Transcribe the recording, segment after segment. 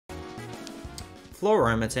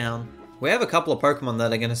Floaroma Town. We have a couple of Pokemon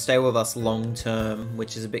that are going to stay with us long term,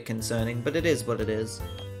 which is a bit concerning, but it is what it is.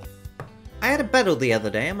 I had a battle the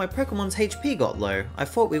other day and my Pokemon's HP got low. I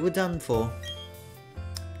thought we were done for.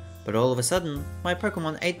 But all of a sudden, my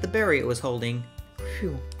Pokemon ate the berry it was holding.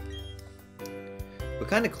 Phew. We're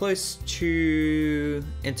kind of close to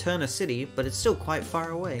Eterna City, but it's still quite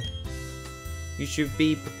far away. You should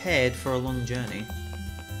be prepared for a long journey.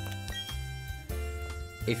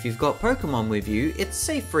 If you've got Pokemon with you, it's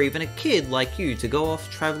safe for even a kid like you to go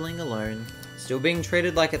off traveling alone. Still being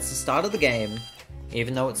treated like it's the start of the game,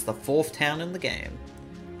 even though it's the 4th town in the game.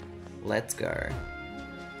 Let's go.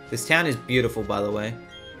 This town is beautiful, by the way.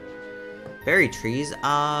 Berry trees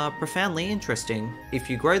are profoundly interesting. If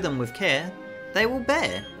you grow them with care, they will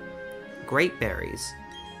bear great berries.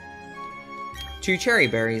 2 cherry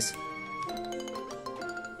berries.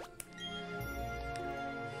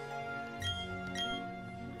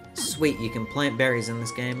 Sweet, you can plant berries in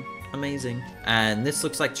this game. Amazing. And this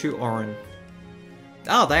looks like 2 Oran.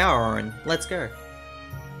 Oh, they are Oran. Let's go.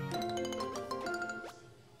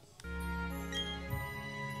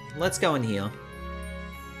 Let's go in here.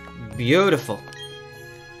 Beautiful.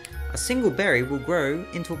 A single berry will grow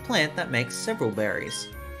into a plant that makes several berries.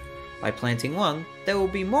 By planting one, there will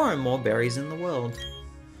be more and more berries in the world.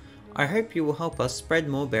 I hope you will help us spread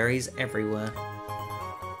more berries everywhere.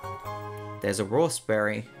 There's a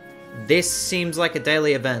raspberry. This seems like a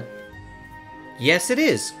daily event. Yes, it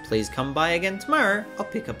is. Please come by again tomorrow. I'll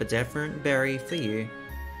pick up a different berry for you.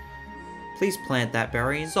 Please plant that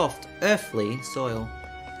berry in soft, earthly soil.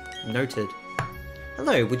 Noted.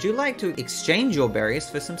 Hello, would you like to exchange your berries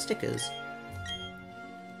for some stickers?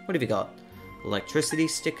 What have you got? Electricity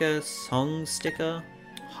sticker, song sticker,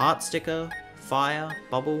 heart sticker, fire,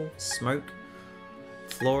 bubble, smoke,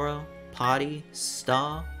 flora, party,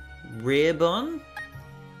 star, ribbon,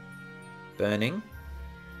 burning.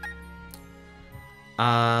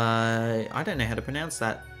 I don't know how to pronounce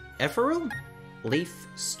that. Ethereal? Leaf,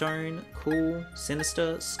 stone, cool,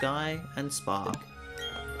 sinister, sky, and spark.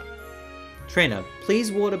 Trainer,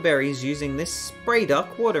 please water berries using this spray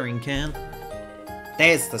duck watering can.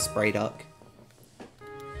 There's the spray duck.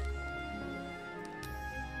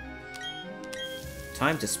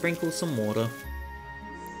 Time to sprinkle some water.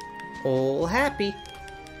 All happy.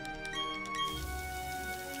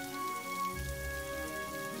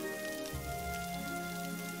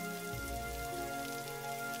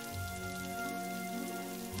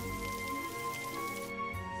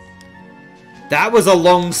 That was a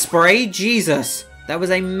long spray, Jesus! That was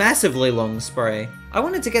a massively long spray. I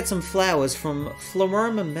wanted to get some flowers from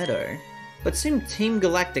Floaroma Meadow, but some Team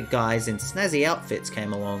Galactic guys in snazzy outfits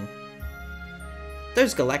came along.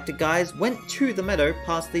 Those Galactic guys went to the meadow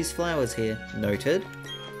past these flowers here. Noted.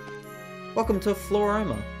 Welcome to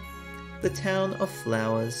Floaroma, the town of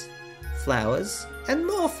flowers. Flowers and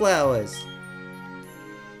more flowers!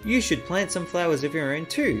 You should plant some flowers of your own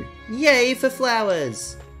too. Yay for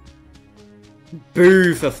flowers!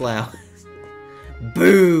 Boo for flowers.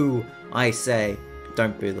 Boo, I say.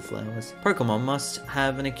 Don't boo the flowers. Pokemon must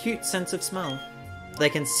have an acute sense of smell. They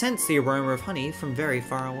can sense the aroma of honey from very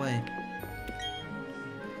far away.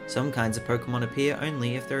 Some kinds of Pokemon appear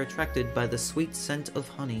only if they're attracted by the sweet scent of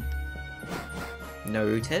honey.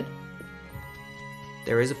 Noted.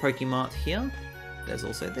 There is a Pokemart here. There's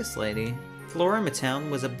also this lady. Floaroma Town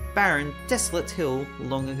was a barren, desolate hill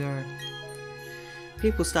long ago.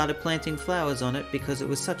 People started planting flowers on it because it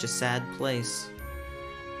was such a sad place.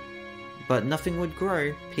 But nothing would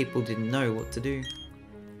grow, people didn't know what to do.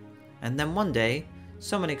 And then one day,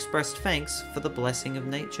 someone expressed thanks for the blessing of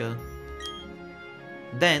nature.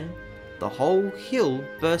 Then, the whole hill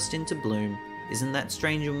burst into bloom. Isn't that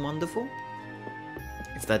strange and wonderful?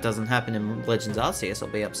 If that doesn't happen in Legends Arceus, I'll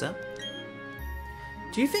be upset.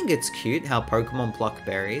 Do you think it's cute how Pokemon pluck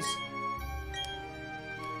berries?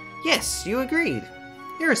 Yes, you agreed.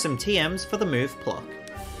 Here are some TMs for the move pluck.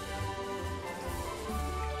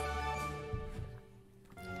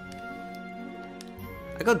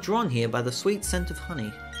 I got drawn here by the sweet scent of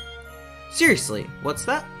honey. Seriously, what's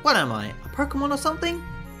that? What am I, a Pokemon or something?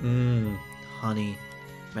 Honey.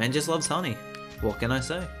 Man just loves honey. What can I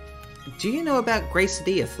say? Do you know about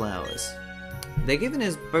Gracidea flowers? They're given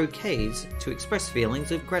as bouquets to express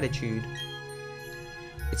feelings of gratitude.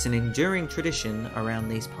 It's an enduring tradition around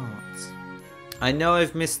these parts. I know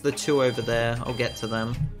I've missed the 2 over there, I'll get to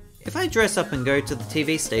them. If I dress up and go to the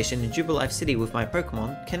TV station in Jubilife City with my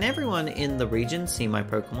Pokemon, can everyone in the region see my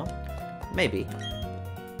Pokemon? Maybe.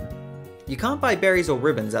 You can't buy berries or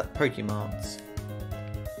ribbons at Pokemarts.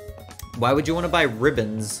 Why would you want to buy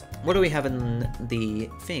ribbons? What do we have in the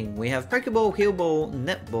thing? We have Pokeball, Heal Ball,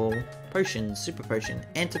 Netball, Potion, Super Potion,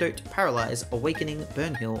 Antidote, Paralyze, Awakening,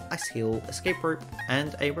 Burn Heal, Ice Heal, Escape Rope,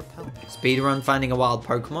 and a Repel. Speedrun finding a wild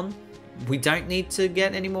Pokemon. We don't need to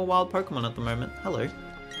get any more wild Pokemon at the moment. Hello.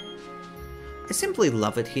 I simply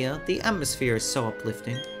love it here. The atmosphere is so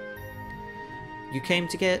uplifting. You came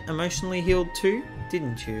to get emotionally healed too,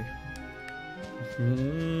 didn't you?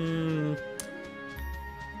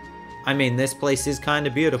 I mean, this place is kind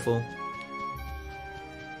of beautiful.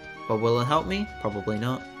 But will it help me? Probably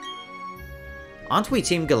not. Aren't we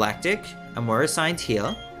Team Galactic? And we're assigned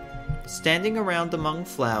here? Standing around among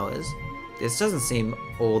flowers? This doesn't seem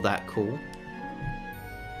all that cool.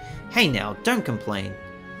 Hey now, don't complain.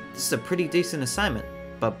 This is a pretty decent assignment,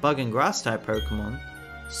 but bug and grass type Pokemon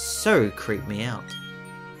so creep me out.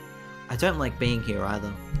 I don't like being here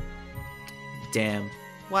either. Damn.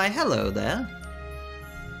 Why, hello there.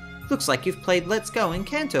 Looks like you've played Let's Go in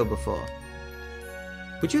Kanto before.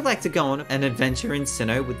 Would you like to go on an adventure in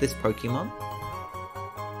Sinnoh with this Pokemon?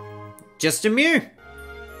 Just a Mew!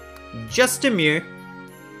 Just a Mew.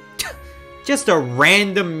 Just a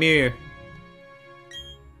random Mew.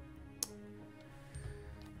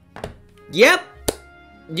 Yep!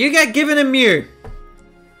 You get given a Mew!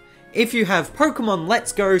 If you have Pokemon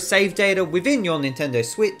Let's Go save data within your Nintendo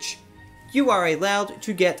Switch, you are allowed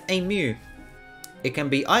to get a Mew. It can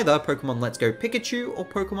be either Pokemon Let's Go Pikachu or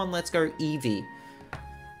Pokemon Let's Go Eevee.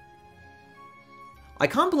 I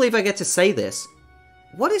can't believe I get to say this.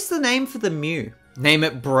 What is the name for the Mew? Name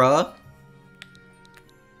it Bruh.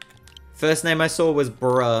 First name I saw was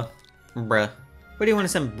Bruh. Bruh. Where do you want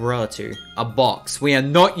to send Bruh to? A box. We are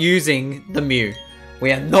not using the Mew.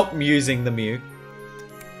 We are not using the Mew.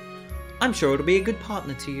 I'm sure it'll be a good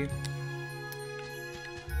partner to you.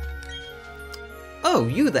 Oh,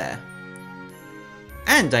 you there.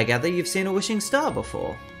 And I gather you've seen a wishing star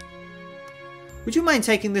before. Would you mind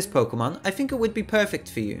taking this Pokemon? I think it would be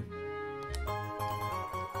perfect for you.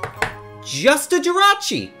 Just a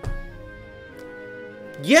Jirachi!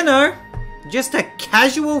 You know, just a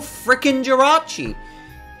casual frickin' Jirachi.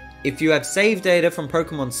 If you have save data from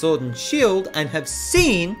Pokemon Sword and Shield and have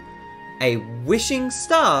seen a wishing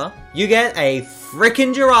star, you get a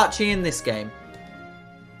frickin' Jirachi in this game.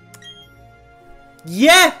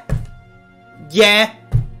 Yeah! Yeah!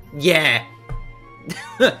 Yeah!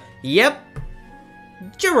 Yep!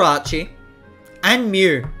 Jirachi. And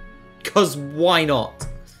Mew. 'Cause why not?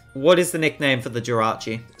 What is the nickname for the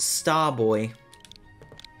Jirachi? Starboy.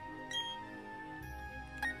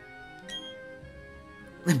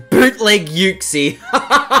 Bootleg Uxie.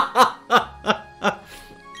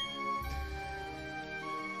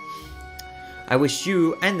 I wish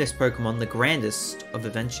you and this Pokemon the grandest of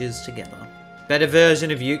adventures together. Better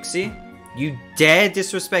version of Uxie? You dare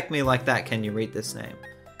disrespect me like that, can you read this name?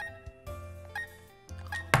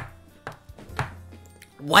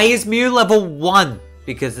 Why is Mew level 1?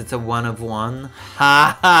 Because it's a 1 of 1.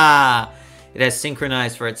 Ha ha! It has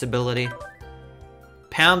synchronized for its ability.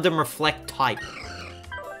 Pound and Reflect type.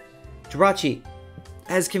 Jirachi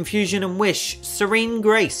has Confusion and Wish. Serene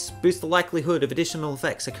Grace. Boost the likelihood of additional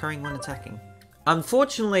effects occurring when attacking.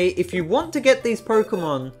 Unfortunately, if you want to get these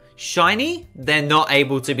Pokemon shiny, they're not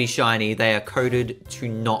able to be shiny. They are coded to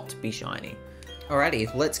not be shiny.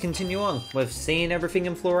 Alrighty, let's continue on. We've seen everything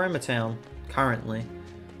in Floaroma Town, currently.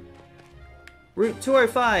 Route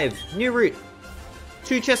 205, new route.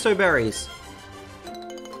 2 Chesto Berries.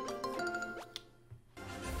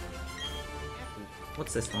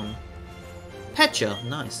 What's this one? Pecha,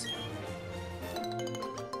 nice.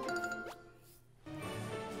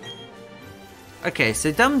 Okay,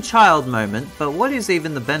 so dumb child moment, but what is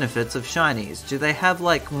even the benefits of shinies? Do they have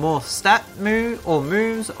like more stat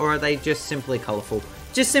moves, or are they just simply colourful?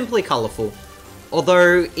 Just simply colourful.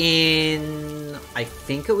 Although in, I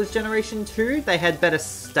think it was Generation 2, they had better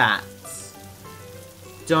stats.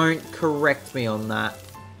 Don't correct me on that.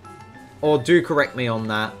 Or do correct me on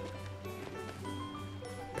that.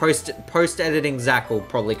 Post-editing Zach will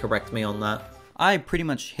probably correct me on that. I pretty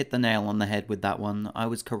much hit the nail on the head with that one. I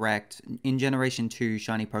was correct. In Generation 2,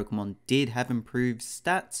 shiny Pokemon did have improved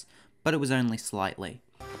stats, but it was only slightly.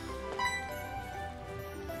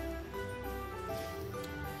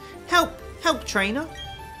 Help! Help, trainer!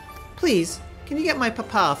 Please, can you get my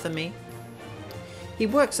papa for me? He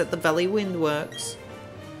works at the Valley Windworks.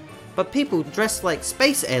 But people dressed like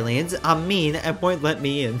space aliens are mean and won't let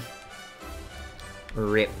me in.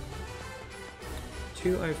 Rip.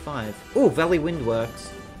 205. Oh, Valley Windworks.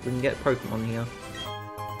 We can get Pokemon here.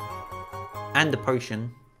 And a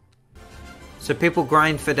potion. So people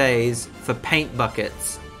grind for days for paint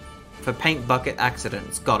buckets. For paint bucket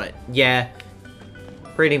accidents. Got it. Yeah.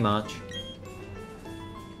 Pretty much.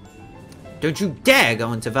 Don't you dare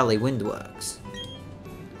go into Valley Windworks.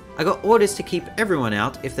 I got orders to keep everyone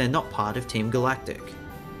out if they're not part of Team Galactic.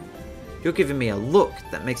 You're giving me a look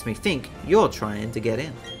that makes me think you're trying to get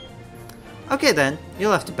in. Okay then,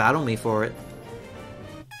 you'll have to battle me for it.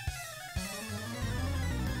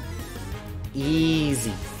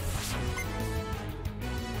 Easy.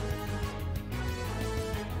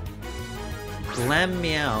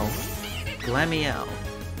 Glameow. Glameow.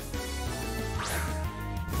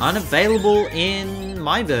 Unavailable in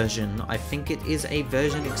my version. I think it is a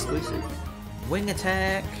version exclusive. Wing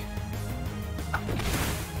attack.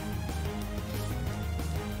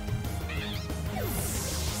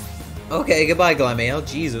 Okay, goodbye Glameow,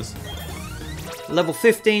 Jesus. Level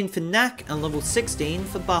 15 for Knack and level 16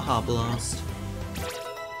 for Baja Blast.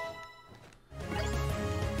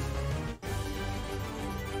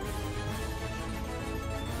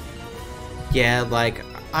 Yeah, like,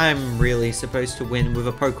 I'm really supposed to win with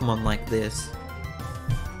a Pokemon like this.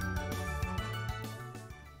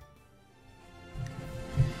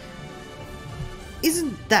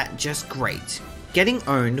 Isn't that just great? Getting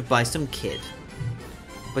owned by some kid.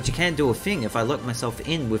 But you can't do a thing if I lock myself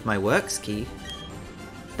in with my Works key.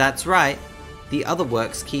 That's right, the other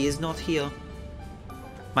Works key is not here.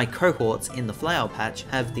 My cohorts in the Flower Patch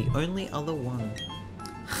have the only other one.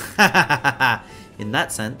 In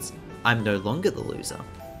that sense, I'm no longer the loser.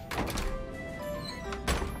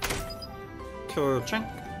 Chunk.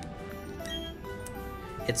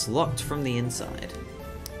 It's locked from the inside.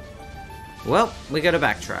 Well, we gotta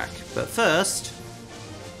backtrack, but first...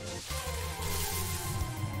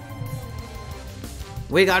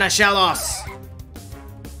 we got a Shellos!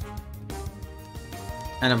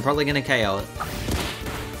 And I'm probably gonna KO it.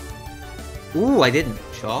 Ooh, I didn't.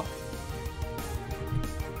 Shock.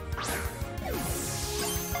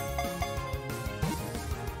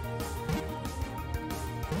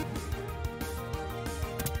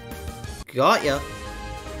 Got ya.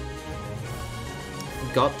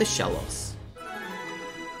 Got the Shellos.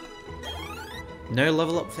 No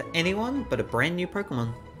level up for anyone, but a brand new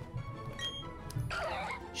Pokemon.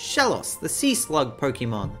 Shellos, the Sea Slug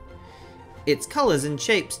Pokemon. Its colours and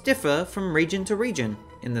shapes differ from region to region.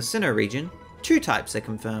 In the Sinnoh region, 2 types are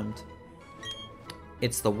confirmed.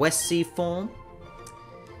 It's the West Sea form.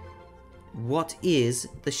 What is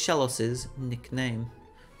the Shellos' nickname?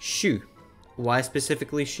 Shu. Why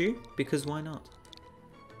specifically Shu? Because why not?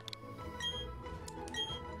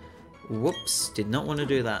 Whoops, did not want to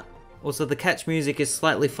do that. Also, the catch music is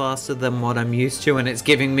slightly faster than what I'm used to and it's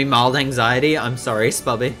giving me mild anxiety. I'm sorry,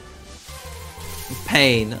 Spubby.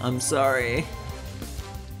 Pain, I'm sorry.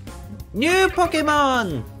 New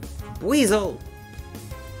Pokemon! Weasel!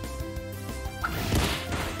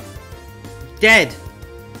 Dead!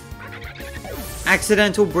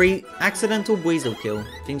 Accidental Weasel kill.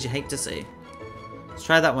 Things you hate to see. Let's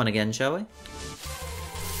try that one again, shall we?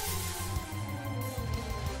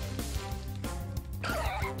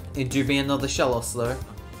 It do be another Shellos though.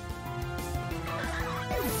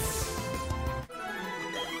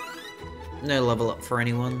 No level up for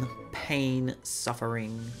anyone. Pain,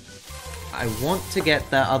 suffering. I want to get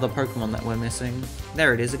that other Pokemon that we're missing.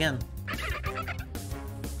 There it is again.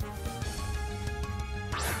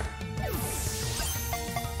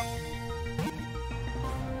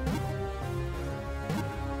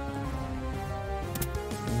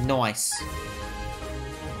 Nice.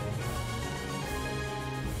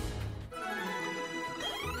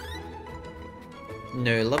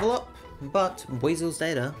 No level up, but Weasel's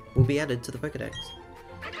data will be added to the Pokedex.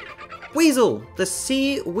 Weasel! The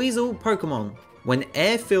Sea Weasel Pokemon. When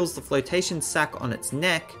air fills the flotation sac on its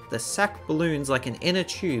neck, the sac balloons like an inner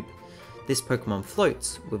tube. This Pokemon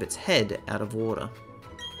floats with its head out of water.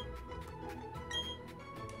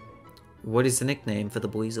 What is the nickname for the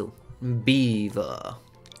Weasel? Beaver.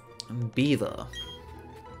 Beaver.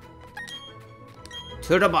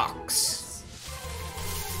 To the box!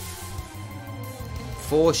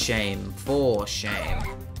 For shame, for shame.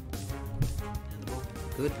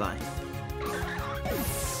 Goodbye.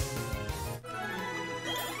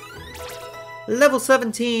 Level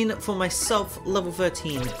 17 for myself, level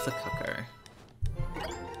 13 for Cucko.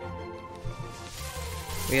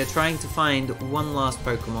 We are trying to find one last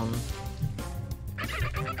Pokemon.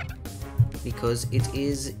 Because it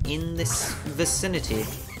is in this vicinity,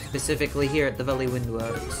 specifically here at the Valley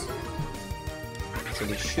Windworks. So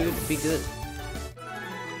we should be good.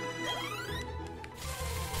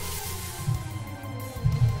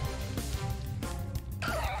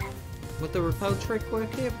 Would the repel trick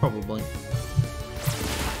work here? Probably.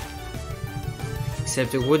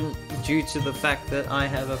 Except it wouldn't due to the fact that I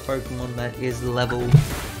have a Pokemon that is level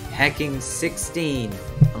hecking 16.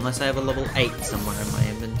 Unless I have a level 8 somewhere in my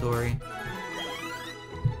inventory.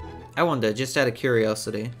 I wonder, just out of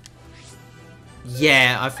curiosity.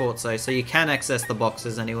 Yeah, I thought so. So you can access the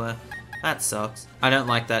boxes anywhere. That sucks. I don't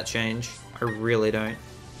like that change. I really don't.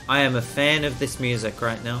 I am a fan of this music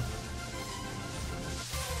right now.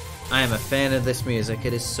 I am a fan of this music.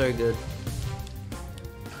 It is so good.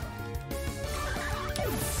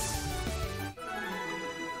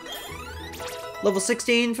 Level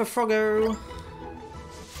 16 for Froggo.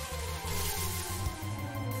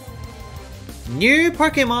 New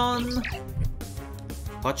Pokemon!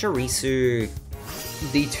 Pachirisu.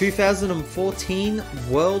 The 2014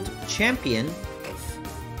 World Champion.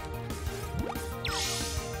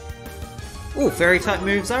 Ooh, fairy type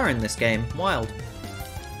moves are in this game. Wild.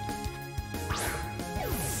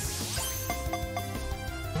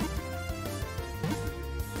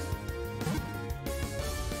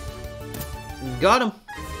 Got him!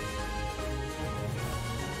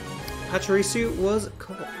 Pachirisu was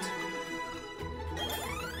caught.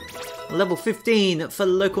 Level 15 for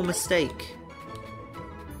Local Mistake.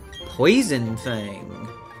 Poison Fang.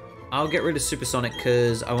 I'll get rid of Supersonic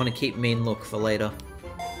because I want to keep Mean Look for later.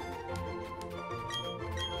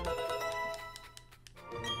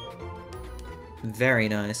 Very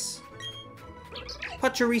nice.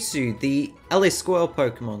 Pachirisu, the Alice Squirrel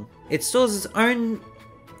Pokemon. It stores its own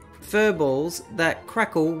furballs that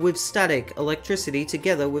crackle with static electricity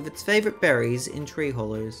together with its favorite berries in tree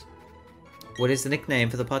hollows. What is the nickname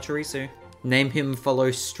for the Pachirisu? Name him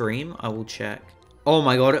Follow Stream? I will check. Oh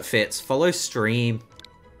my god, it fits. Follow Stream.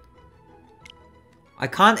 I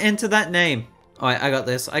can't enter that name. Alright, I got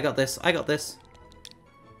this. I got this. I got this.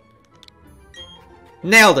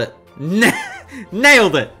 Nailed it.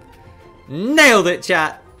 Nailed it. Nailed it,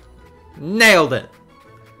 chat. Nailed it.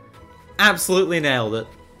 Absolutely nailed it.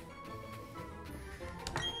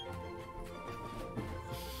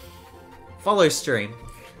 Follow Stream.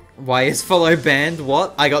 Why is follow banned?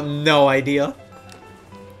 What? I got no idea.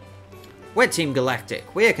 We're Team Galactic.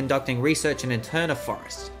 We are conducting research in Eterna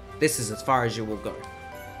Forest. This is as far as you will go.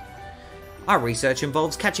 Our research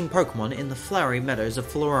involves catching Pokemon in the flowery meadows of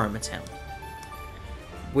Floaroma Town.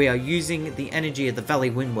 We are using the energy of the Valley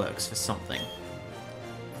Windworks for something.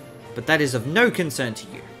 But that is of no concern to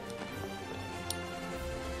you.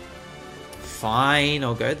 Fine,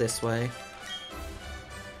 I'll go this way.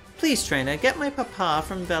 Please, trainer, get my papa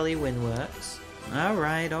from Valley Windworks.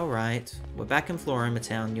 Alright, alright. We're back in Floaroma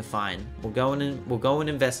Town, you're fine. We'll go and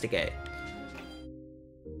investigate.